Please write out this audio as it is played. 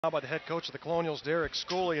by the head coach of the Colonials,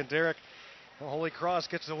 Schooley. And Derek, well, Holy Cross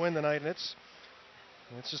gets the win tonight, and it's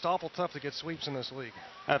just awful tough to get sweeps in this league.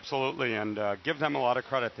 Absolutely, and give them a lot of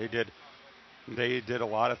credit. They did a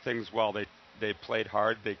lot of things well. They played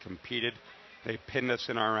hard. They competed. They pinned us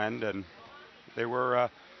in our end, and they were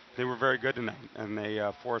very good tonight. And they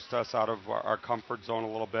forced us out of our comfort zone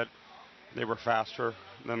a little bit. They were faster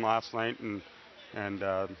than last night, and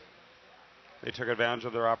they took advantage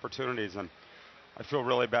of their opportunities. And I feel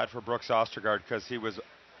really bad for Brooks Ostergaard because he was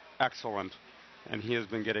excellent, and he has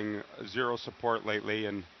been getting zero support lately.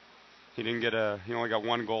 And he only got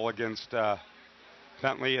one goal against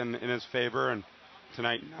Bentley in his favor, and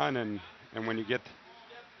tonight none. And when you get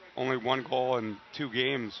only one goal in 2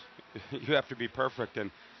 games, you have to be perfect.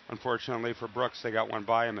 And unfortunately for Brooks, they got one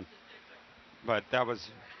by him. But that was,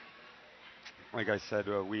 like I said,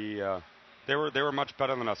 they were much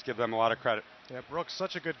better than us. Give them a lot of credit. Yeah, Brooks,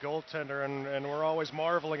 such a good goaltender, and we're always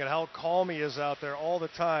marveling at how calm he is out there all the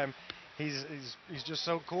time. He's just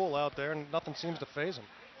so cool out there, and nothing seems to faze him.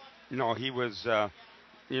 No, he was. My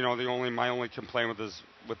only complaint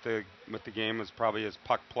with the game was probably his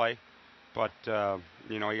puck play, but he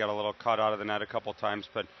got a little cut out of the net a couple times,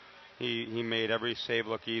 but he made every save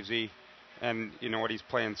look easy, and you know what, he's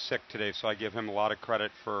playing sick today, so I give him a lot of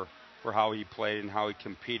credit for how he played and how he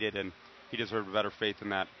competed, and he deserved better faith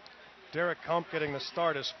than that. Derek Kump getting the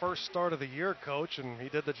start, his first start of the year, coach, and he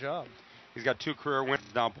did the job. He's got 2 career wins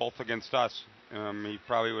now, both against us. He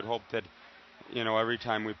probably would hope that, every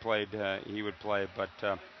time we played, he would play.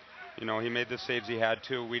 But, he made the saves he had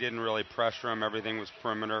to. We didn't really pressure him. Everything was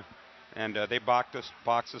perimeter. And they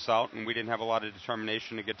boxed us out, and we didn't have a lot of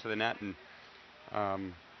determination to get to the net.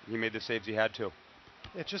 And he made the saves he had to.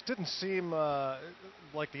 It just didn't seem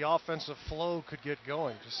like the offensive flow could get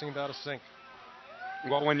going. It just seemed out of sync.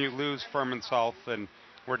 Well, when you lose Furman South and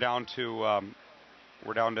we're down to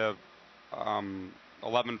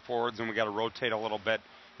 11 forwards and we got to rotate a little bit,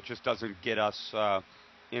 it just doesn't get us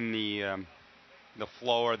in the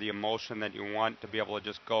flow or the emotion that you want to be able to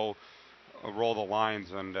just go roll the lines.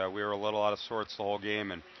 And we were a little out of sorts the whole game,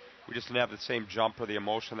 and we just didn't have the same jump or the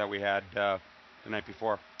emotion that we had the night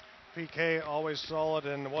before. PK always solid,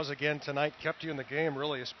 and was again tonight. Kept you in the game,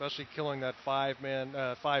 really, especially killing that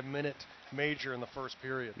 5-minute major in the first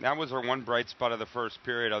period. That was our one bright spot of the first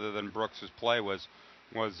period, other than Brooks's play, was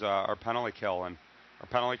our penalty kill, and our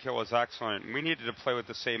penalty kill was excellent. We needed to play with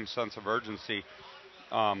the same sense of urgency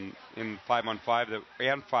in 5-on-5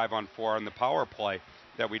 and 5-on-4 on the power play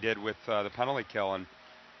that we did with the penalty kill, and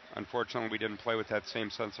unfortunately we didn't play with that same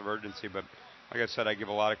sense of urgency. But like I said, I give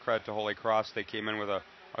a lot of credit to Holy Cross. They came in with a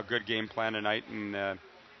good game plan tonight, and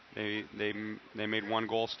they made 1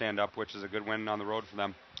 goal stand up, which is a good win on the road for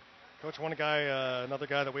them. Coach, another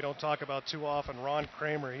guy that we don't talk about too often, Ron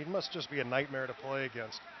Kramer. He must just be a nightmare to play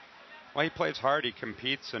against. Well, he plays hard. He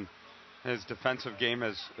competes, and his defensive game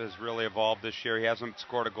has really evolved this year. He hasn't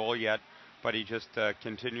scored a goal yet, but he just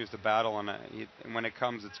continues to battle, and when it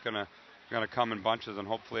comes, it's gonna come in bunches, and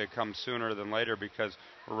hopefully it comes sooner than later because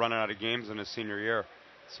we're running out of games in his senior year.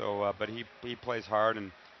 So, but he plays hard,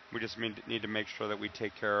 and we just need to make sure that we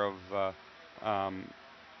take care of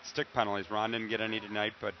stick penalties. Ron didn't get any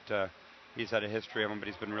tonight, but he's had a history of them, but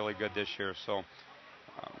he's been really good this year. So,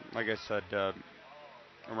 like I said,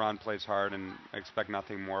 Ron plays hard, and I expect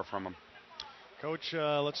nothing more from him. Coach,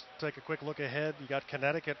 let's take a quick look ahead. You got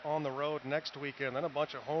Connecticut on the road next weekend, then a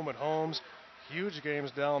bunch of home and homes, huge games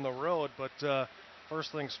down the road. But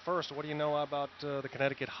first things first, what do you know about the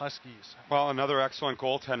Connecticut Huskies? Well, another excellent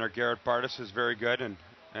goaltender, Garrett Bardis, is very good,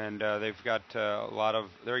 and they've got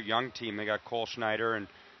they're a young team. They got Cole Schneider, and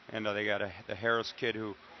they got the Harris kid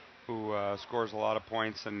who scores a lot of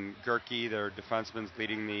points, and Gerke, their defenseman's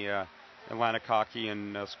leading the Atlantic Hockey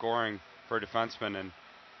in scoring for a defenseman.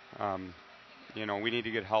 And we need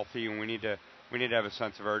to get healthy, and we need to have a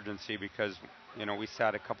sense of urgency because we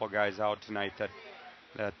sat a couple guys out tonight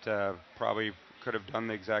that probably could have done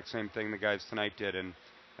the exact same thing the guys tonight did, and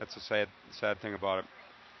that's a sad thing about it.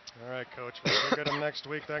 All right, Coach. We'll get them next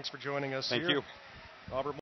week. Thanks for joining us. Thank you. Robert